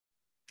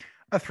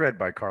A thread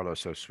by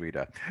Carlos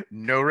Osuita.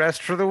 No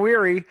rest for the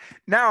weary.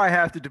 Now I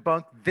have to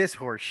debunk this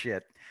horse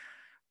shit.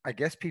 I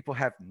guess people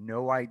have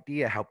no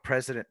idea how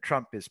President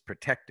Trump is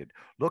protected.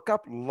 Look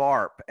up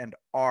LARP and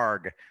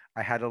ARG.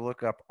 I had to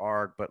look up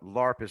ARG, but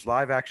LARP is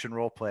live action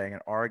role playing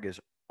and ARG is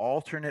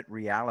alternate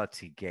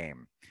reality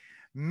game.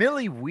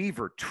 Millie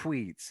Weaver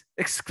tweets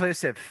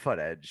exclusive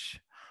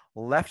footage.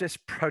 Leftist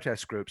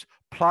protest groups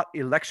plot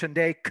election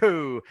day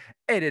coup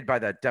aided by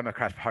the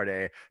Democrat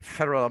Party,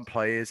 federal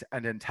employees,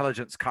 and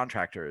intelligence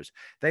contractors.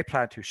 They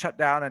plan to shut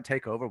down and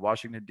take over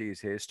Washington,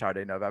 D.C.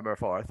 starting November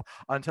 4th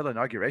until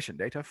Inauguration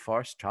Day to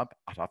force Trump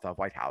out of the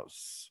White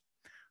House.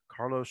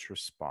 Carlos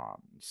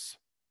responds.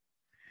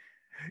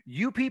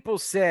 You people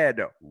said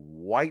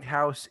White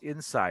House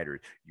insiders.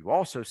 You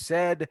also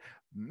said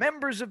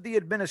members of the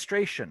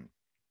administration.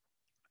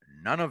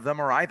 None of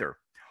them are either.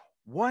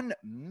 One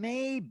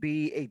may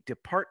be a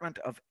Department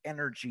of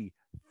Energy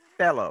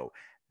fellow.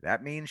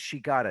 That means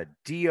she got a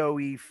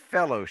DOE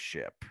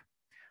fellowship.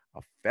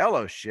 A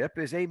fellowship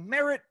is a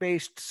merit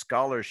based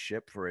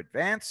scholarship for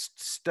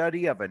advanced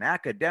study of an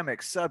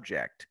academic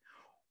subject.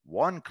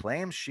 One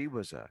claims she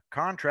was a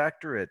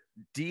contractor at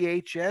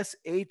DHS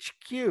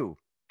HQ.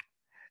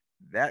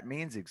 That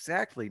means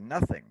exactly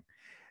nothing.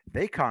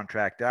 They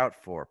contract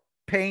out for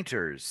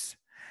painters.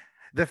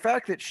 The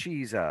fact that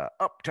she's a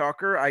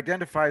uptalker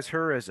identifies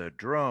her as a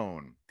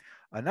drone.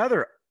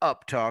 Another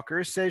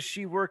uptalker says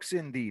she works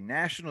in the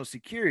national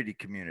security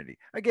community.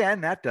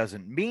 Again, that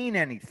doesn't mean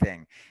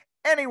anything.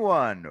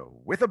 Anyone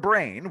with a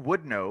brain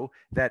would know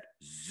that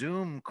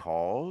Zoom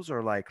calls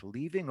are like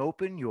leaving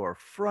open your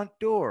front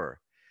door.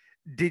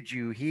 Did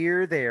you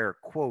hear their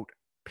quote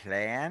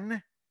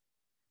plan?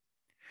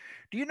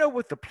 Do you know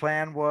what the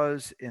plan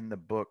was in the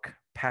book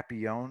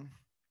Papillon?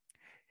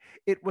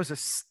 It was a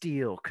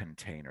steel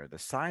container the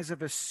size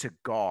of a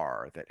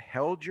cigar that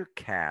held your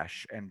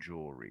cash and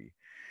jewelry.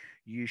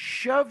 You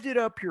shoved it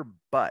up your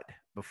butt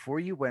before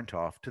you went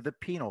off to the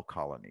penal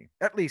colony.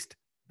 At least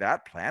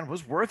that plan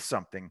was worth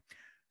something.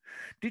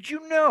 Did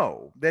you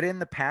know that in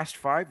the past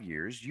 5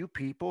 years, you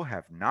people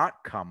have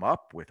not come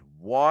up with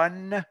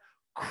one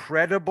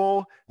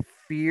credible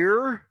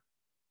fear?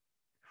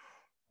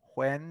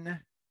 When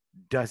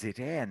does it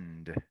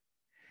end?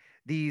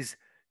 These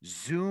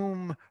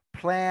Zoom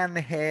plan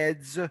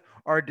heads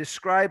are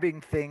describing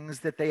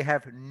things that they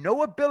have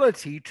no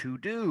ability to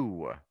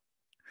do.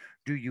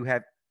 Do you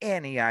have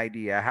any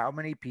idea how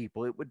many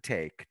people it would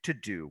take to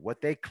do what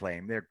they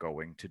claim they're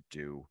going to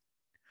do?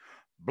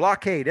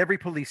 Blockade every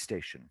police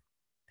station.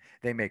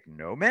 They make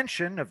no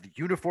mention of the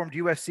uniformed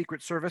U.S.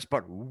 Secret Service,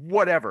 but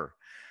whatever.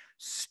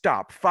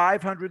 Stop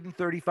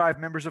 535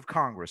 members of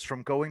Congress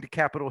from going to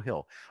Capitol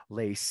Hill,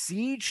 lay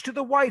siege to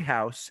the White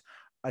House,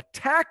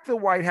 attack the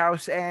White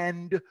House,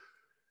 and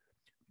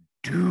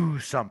do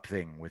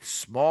something with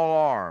small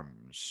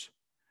arms.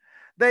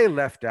 They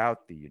left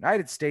out the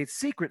United States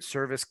Secret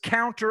Service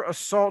counter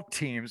assault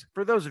teams.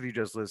 For those of you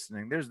just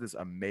listening, there's this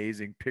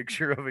amazing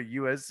picture of a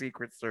U.S.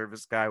 Secret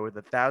Service guy with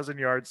a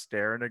 1,000-yard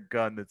stare and a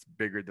gun that's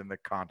bigger than the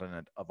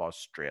continent of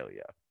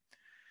Australia.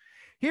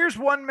 Here's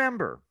one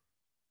member.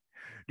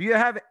 Do you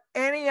have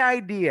any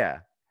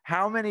idea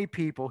how many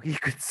people he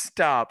could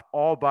stop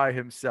all by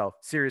himself?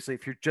 Seriously,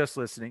 if you're just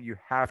listening, you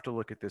have to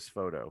look at this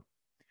photo.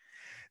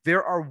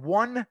 There are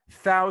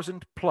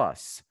 1,000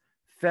 plus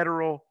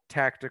federal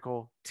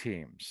tactical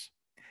teams.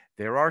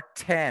 There are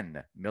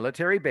 10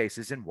 military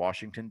bases in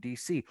Washington,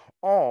 D.C.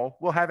 All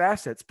will have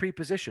assets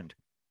pre-positioned.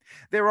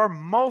 There are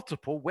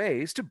multiple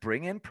ways to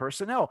bring in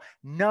personnel.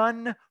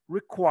 None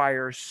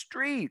require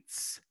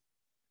streets.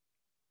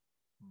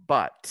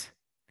 But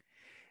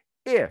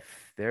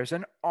if there's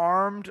an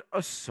armed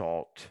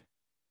assault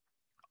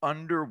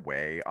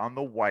underway on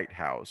the White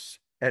House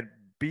and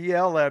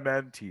BLM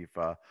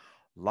Antifa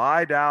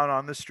lie down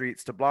on the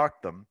streets to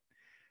block them,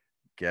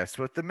 guess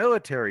what the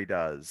military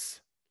does?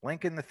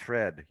 Link in the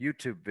thread,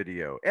 YouTube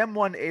video,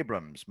 M1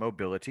 Abrams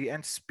mobility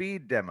and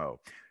speed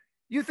demo.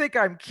 You think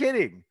I'm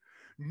kidding?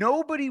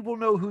 Nobody will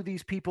know who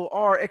these people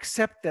are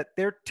except that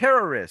they're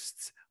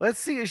terrorists. Let's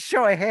see a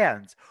show of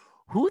hands.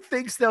 Who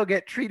thinks they'll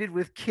get treated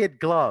with kid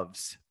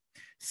gloves?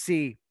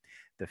 See,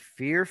 the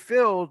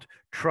fear-filled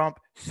Trump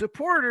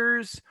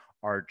supporters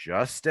are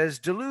just as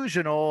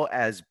delusional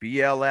as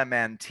BLM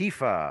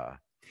Antifa.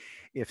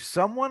 If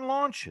someone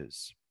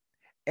launches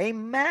a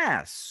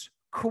mass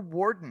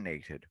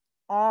coordinated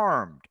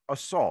armed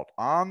assault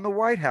on the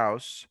White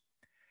House,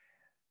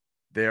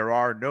 there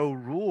are no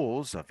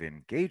rules of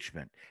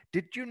engagement.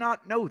 Did you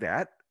not know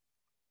that?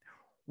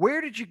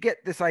 Where did you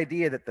get this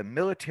idea that the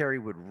military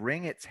would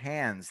wring its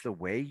hands the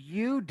way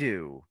you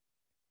do?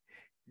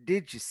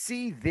 Did you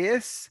see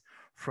this?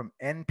 From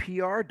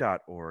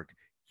NPR.org,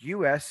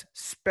 U.S.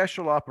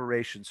 Special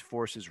Operations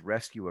Forces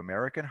rescue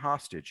American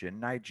hostage in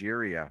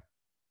Nigeria.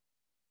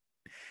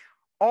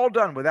 All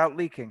done without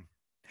leaking.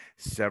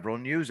 Several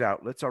news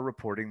outlets are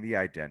reporting the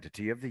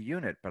identity of the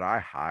unit, but I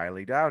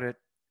highly doubt it.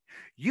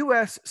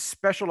 U.S.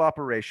 Special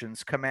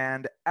Operations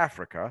Command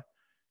Africa,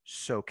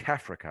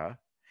 SOCAFRICA,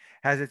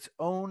 has its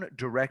own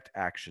direct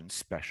action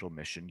special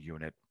mission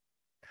unit.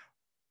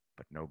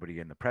 but nobody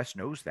in the press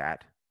knows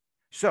that.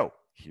 So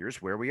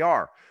here's where we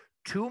are.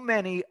 Too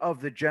many of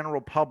the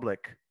general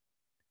public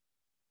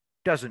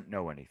doesn't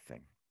know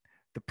anything.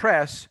 The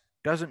press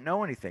doesn't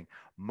know anything.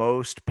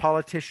 Most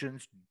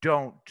politicians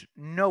don't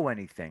know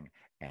anything.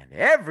 And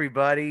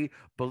everybody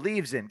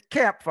believes in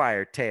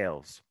campfire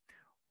tales.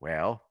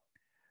 Well,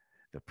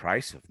 the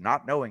price of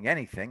not knowing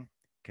anything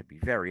can be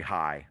very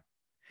high.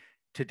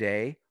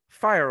 Today,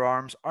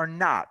 firearms are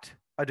not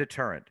a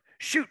deterrent.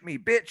 Shoot me,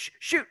 bitch,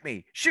 shoot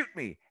me, shoot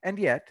me. And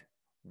yet,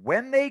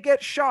 when they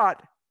get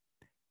shot,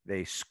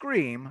 they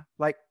scream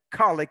like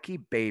colicky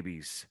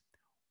babies.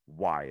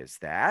 Why is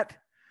that?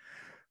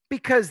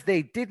 Because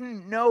they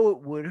didn't know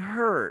it would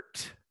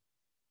hurt.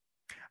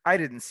 I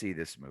didn't see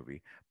this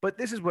movie, but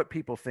this is what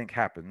people think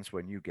happens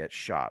when you get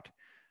shot.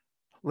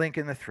 Link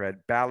in the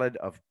thread, Ballad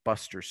of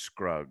Buster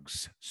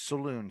Scruggs,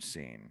 saloon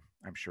scene.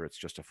 I'm sure it's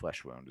just a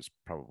flesh wound is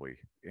probably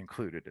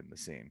included in the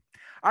scene.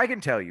 I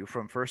can tell you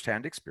from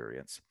firsthand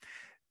experience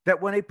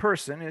that when a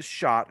person is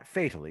shot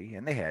fatally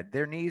in the head,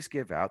 their knees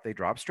give out, they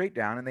drop straight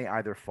down, and they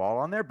either fall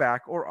on their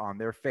back or on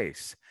their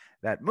face.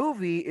 That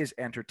movie is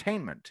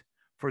entertainment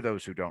for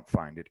those who don't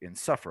find it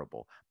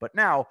insufferable. But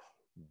now,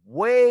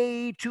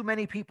 way too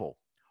many people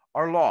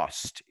are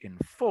lost in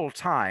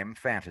full-time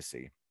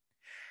fantasy.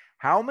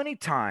 How many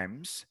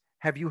times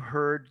have you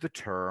heard the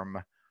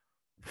term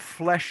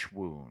flesh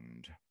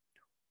wound?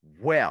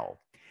 Well,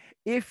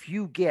 if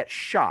you get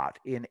shot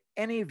in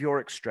any of your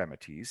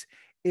extremities,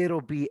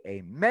 it'll be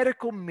a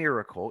medical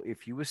miracle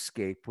if you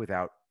escape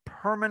without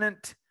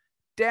permanent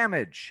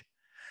damage.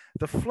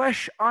 The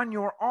flesh on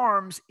your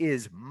arms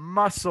is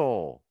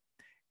muscle.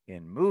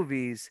 In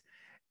movies,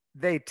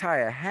 they tie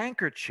a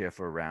handkerchief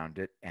around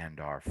it and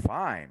are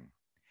fine.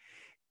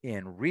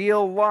 In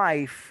real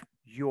life,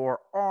 your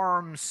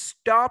arm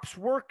stops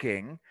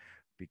working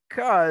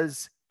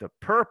because the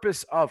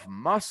purpose of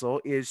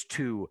muscle is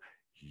to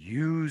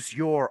use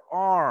your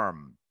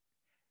arm.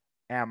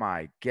 Am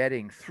I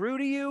getting through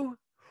to you?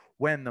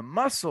 When the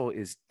muscle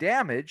is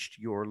damaged,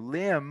 your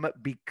limb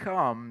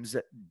becomes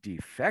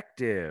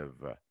defective.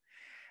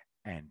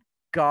 And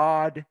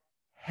God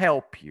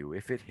help you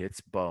if it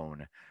hits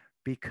bone,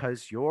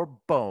 because your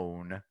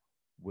bone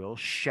will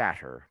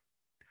shatter.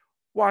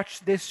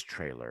 Watch this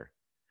trailer.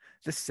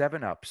 The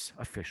 7-Up's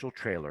official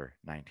trailer,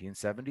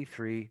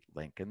 1973,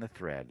 link in the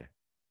thread.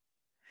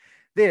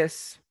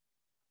 This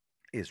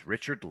is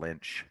Richard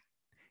Lynch.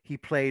 He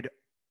played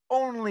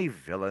only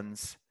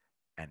villains,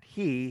 and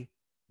he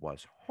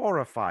was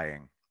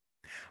horrifying.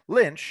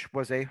 Lynch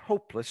was a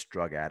hopeless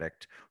drug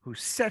addict who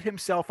set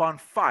himself on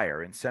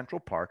fire in Central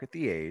Park at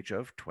the age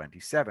of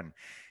 27.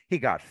 He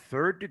got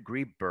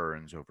third-degree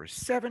burns over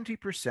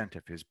 70%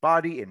 of his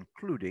body,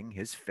 including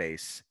his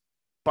face.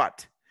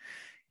 But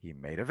he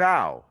made a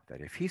vow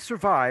that if he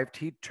survived,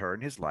 he'd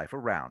turn his life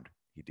around.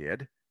 He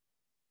did.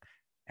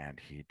 And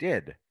he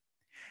did.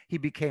 He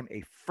became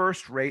a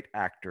first-rate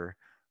actor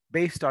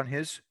based on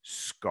his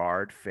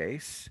scarred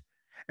face,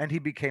 and he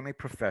became a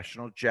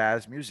professional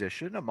jazz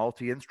musician, a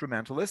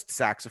multi-instrumentalist,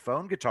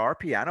 saxophone, guitar,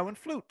 piano, and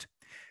flute.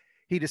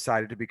 He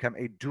decided to become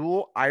a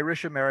dual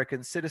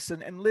Irish-American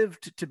citizen and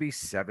lived to be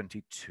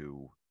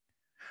 72.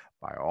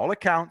 By all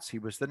accounts, he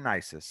was the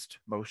nicest,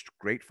 most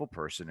grateful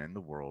person in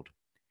the world.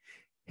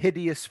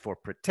 Hideous for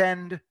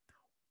pretend,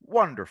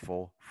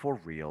 wonderful for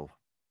real.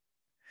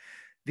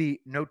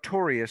 The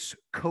notorious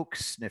coke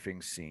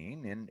sniffing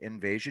scene in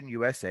Invasion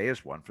USA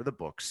is one for the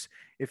books.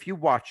 If you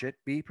watch it,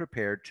 be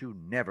prepared to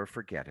never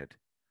forget it.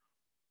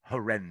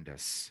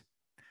 Horrendous.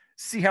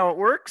 See how it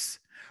works?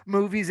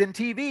 Movies and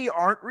TV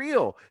aren't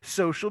real.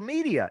 Social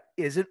media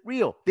isn't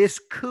real.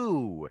 This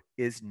coup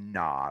is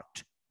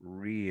not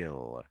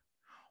real.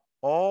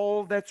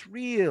 All that's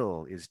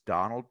real is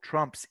Donald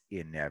Trump's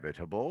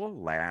inevitable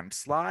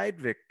landslide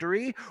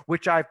victory,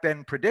 which I've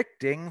been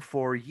predicting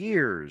for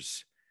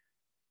years.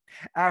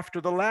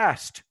 After the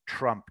last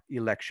Trump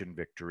election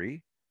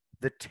victory,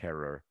 the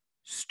terror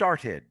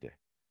started.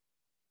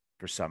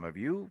 For some of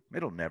you,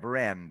 it'll never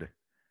end.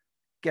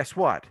 Guess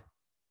what?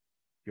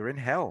 You're in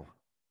hell.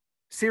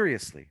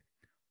 Seriously,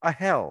 a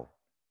hell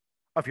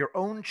of your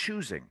own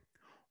choosing.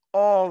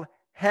 All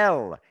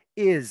hell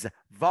is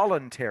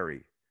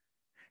voluntary.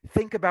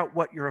 Think about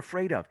what you're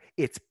afraid of.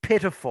 It's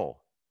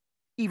pitiful.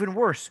 Even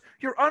worse,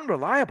 you're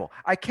unreliable.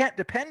 I can't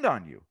depend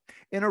on you.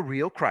 In a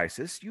real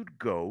crisis, you'd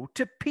go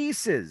to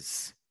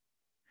pieces.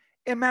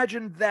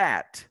 Imagine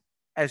that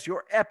as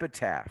your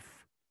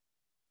epitaph.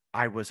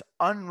 I was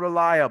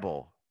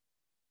unreliable.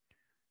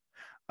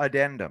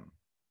 Addendum.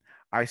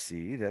 I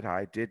see that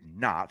I did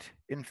not,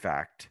 in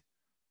fact,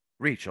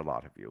 reach a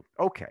lot of you.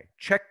 Okay,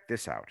 check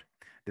this out.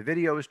 The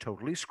video is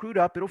totally screwed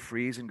up. It'll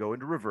freeze and go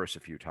into reverse a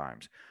few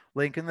times.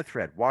 Link in the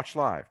thread. Watch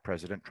live.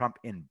 President Trump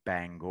in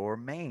Bangor,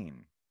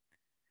 Maine.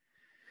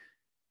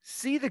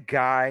 See the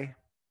guy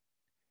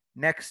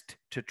next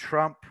to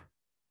Trump?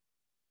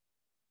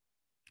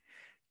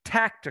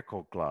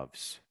 Tactical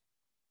gloves.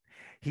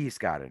 He's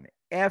got an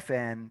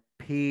FN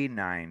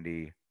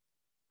P90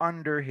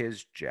 under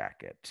his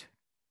jacket.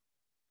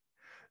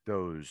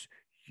 Those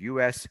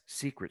U.S.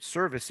 Secret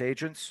Service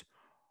agents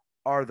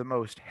are the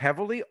most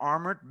heavily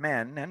armored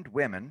men and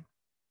women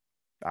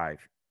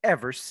I've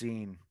ever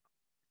seen.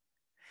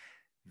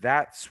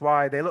 That's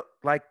why they look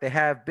like they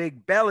have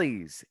big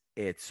bellies.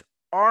 It's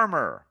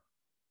armor.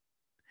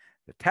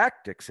 The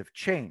tactics have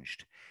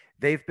changed.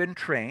 They've been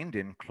trained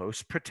in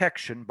close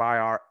protection by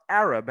our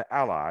Arab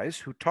allies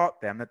who taught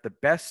them that the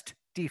best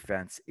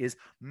defense is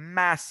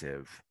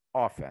massive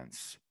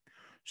offense.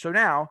 So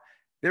now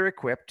they're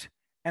equipped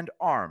and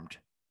armed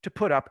to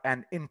put up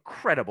an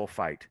incredible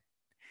fight.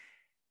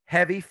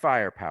 Heavy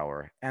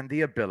firepower and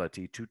the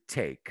ability to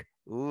take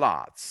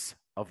lots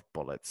of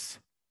bullets.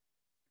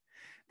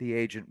 The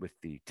agent with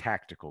the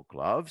tactical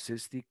gloves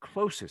is the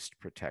closest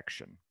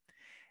protection.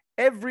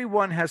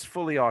 Everyone has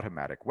fully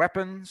automatic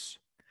weapons,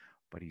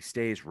 but he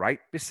stays right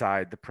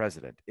beside the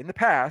president. In the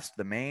past,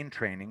 the main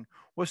training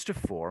was to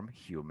form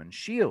human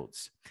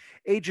shields.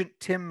 Agent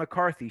Tim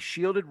McCarthy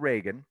shielded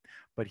Reagan,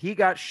 but he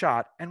got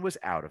shot and was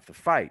out of the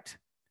fight.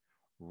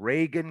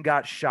 Reagan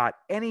got shot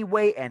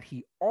anyway, and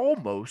he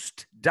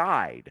almost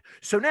died.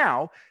 So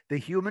now the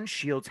human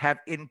shields have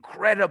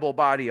incredible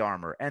body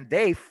armor, and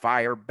they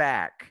fire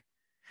back.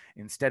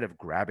 Instead of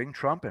grabbing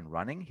Trump and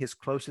running, his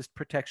closest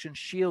protection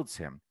shields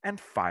him and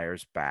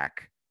fires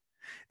back.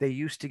 They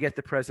used to get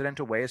the president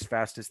away as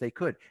fast as they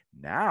could.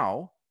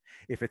 Now,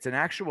 if it's an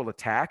actual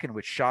attack in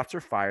which shots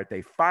are fired,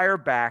 they fire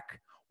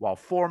back while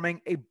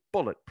forming a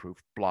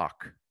bulletproof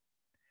block.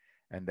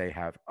 And they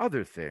have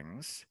other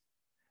things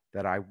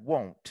that I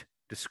won't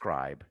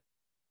describe.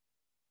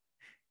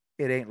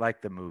 It ain't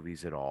like the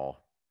movies at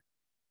all.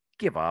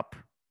 Give up.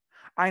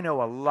 I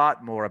know a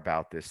lot more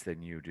about this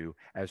than you do.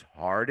 As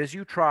hard as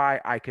you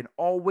try, I can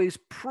always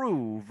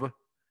prove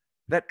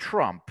that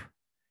Trump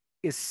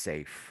is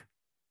safe.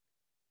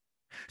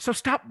 So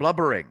stop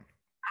blubbering